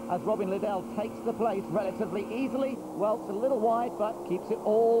really as Robin Liddell takes the place relatively easily. Welts a little wide, but keeps it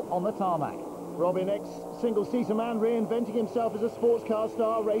all on the tarmac. Robin, ex-single-seater man, reinventing himself as a sports car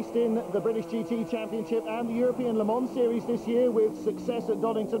star, raced in the British GT Championship and the European Le Mans Series this year with success at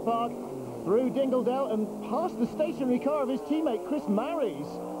Donington Park. through Dingledale and past the stationary car of his teammate Chris Marries.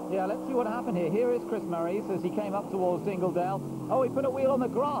 Yeah, let's see what happened here. Here is Chris Marries as he came up towards Dingledale. Oh, he put a wheel on the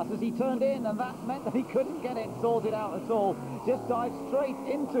grass as he turned in, and that meant that he couldn't get it sorted out at all. Just dived straight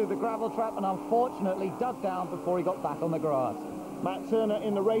into the gravel trap and unfortunately dug down before he got back on the grass. Matt Turner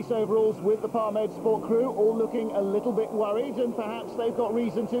in the race overalls with the Parmed Sport crew, all looking a little bit worried, and perhaps they've got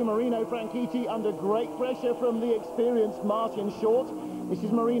reason to. Marino Franchitti under great pressure from the experienced Martin Short. This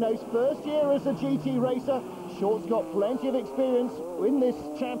is Marino's first year as a GT racer. Short's got plenty of experience in this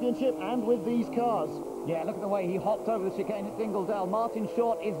championship and with these cars. Yeah, look at the way he hopped over the chicane at Dingledale. Martin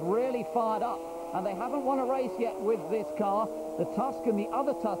Short is really fired up, and they haven't won a race yet with this car. The Tuscan, the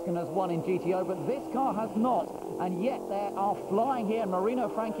other Tuscan, has won in GTO, but this car has not, and yet they are flying here. Marino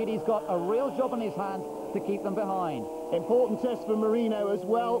Franchitti's got a real job in his hands to keep them behind. Important test for Marino as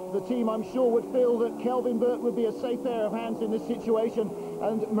well. The team, I'm sure, would feel that Kelvin Burt would be a safe pair of hands in this situation,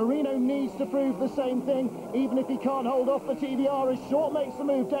 and Marino needs to prove the same thing, even if he can't hold off the TVR as Short makes the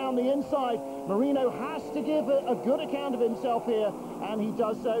move down the inside. Marino has to give a good account of himself here, and he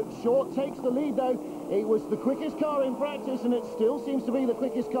does so. Short takes the lead, though. It was the quickest car in practice, and it still seems to be the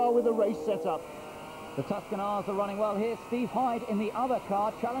quickest car with a race setup. The Tuscanars are running well here. Steve Hyde in the other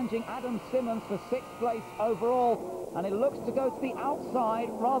car, challenging Adam Simmons for 6th place overall. And it looks to go to the outside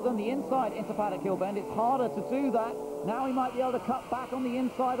rather than the inside into Paddock Hill Bend. It's harder to do that. Now he might be able to cut back on the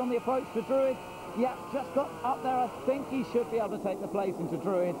inside on the approach to Druid. Yeah, just got up there. I think he should be able to take the place into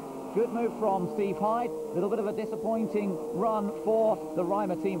Druid. Good move from Steve Hyde. A little bit of a disappointing run for the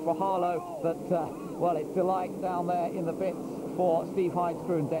Reimer team for Harlow. But, well, it's delight down there in the pits for Steve Hyde's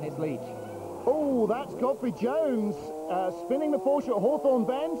crew and Dennis Leach. Oh, that's Godfrey Jones spinning the Porsche at Hawthorne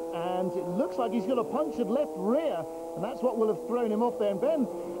Bend, and it looks like he's got a punctured left rear, and that's what will have thrown him off there. And Ben,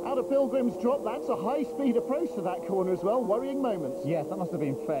 out of Pilgrim's Drop, that's a high-speed approach to that corner as well. Worrying moments. Yes, that must have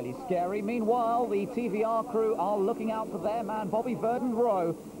been fairly scary. Meanwhile, the TVR crew are looking out for their man, Bobby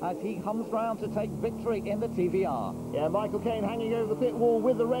Verdon-Rowe, as he comes round to take victory in the TVR. Yeah, Michael Caine hanging over the pit wall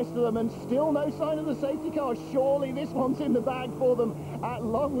with the rest of them, and still no sign of the safety car. Surely this one's in the bag for them. At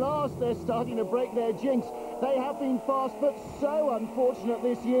long last, they're starting to break their jinx. They have been fast, but so unfortunate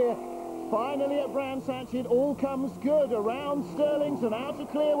this year. Finally at Brands Hatch, it all comes good. Around Stirlings and out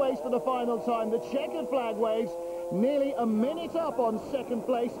of Clearways for the final time. The checkered flag waves, nearly a minute up on 2nd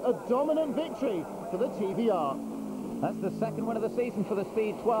place. A dominant victory for the TVR. That's the second win of the season for the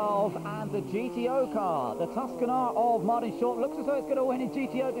Speed 12 and the GTO car. The Tuscanar of Martin Short looks as though it's going to win in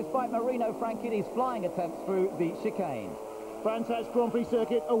GTO despite Marino Franchitti's flying attempts through the chicane. Brands Hatch Grand Prix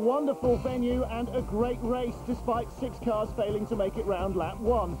circuit, a wonderful venue and a great race despite 6 cars failing to make it round lap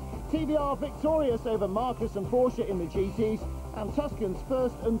 1. TVR victorious over Marcus and Porsche in the GTs, and Tuscans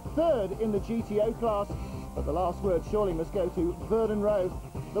 1st and 3rd in the GTO class. But the last word surely must go to Verdon-Rowe,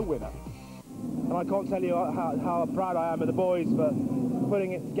 the winner. And I can't tell you how proud I am of the boys for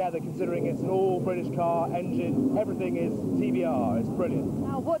putting it together, considering it's an all-British car, engine, everything is TVR. It's brilliant.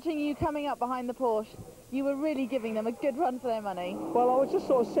 Now, watching you coming up behind the Porsche, you were really giving them a good run for their money. Well, I was just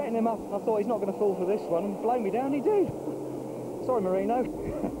sort of setting him up. I thought he's not going to fall for this one, and blow me down, he did. Sorry, Marino.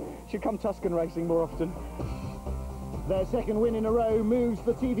 Should come Tuscan racing more often. Their 2nd win in a row moves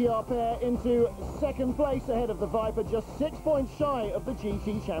the TVR pair into 2nd place ahead of the Viper, just 6 points shy of the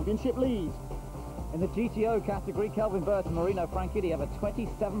GT Championship lead. In the GTO category, Kelvin Burt and Marino Franchitti have a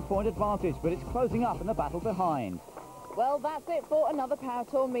 27-point advantage, but it's closing up in the battle behind. Well, that's it for another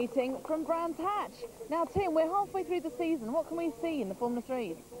Powertour meeting from Brands Hatch. Now, Tim, we're halfway through the season. What can we see in the Formula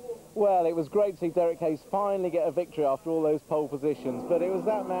 3s? Well, it was great to see Derek Hayes finally get a victory after all those pole positions, but it was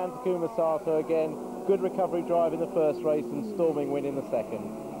that man, Takuma Sato, again. Good recovery drive in the first race and storming win in the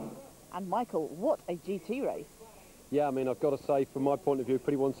second. And Michael, what a GT race. Yeah, I mean, I've got to say, from my point of view,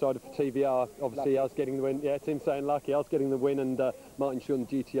 pretty one-sided for TVR. Obviously, I was getting the win. Yeah, Tim's saying lucky. I was getting the win, and Martin Short and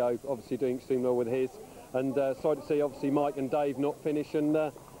GTO obviously doing extremely well with his. And sorry to see, obviously, Mike and Dave not finish, and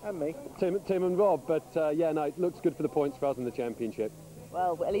me. Tim and Rob. But, yeah, no, it looks good for the points for us in the championship.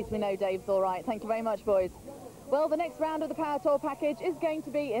 Well, at least we know Dave's all right. Thank you very much, boys. Well, the next round of the Powertour package is going to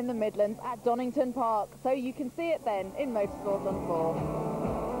be in the Midlands at Donington Park, so you can see it then in Motorsport on 4.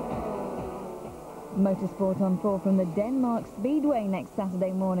 Motorsport on 4 from the Denmark Speedway next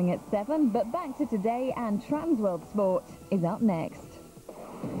Saturday morning at 7, but back to today, and Transworld Sport is up next.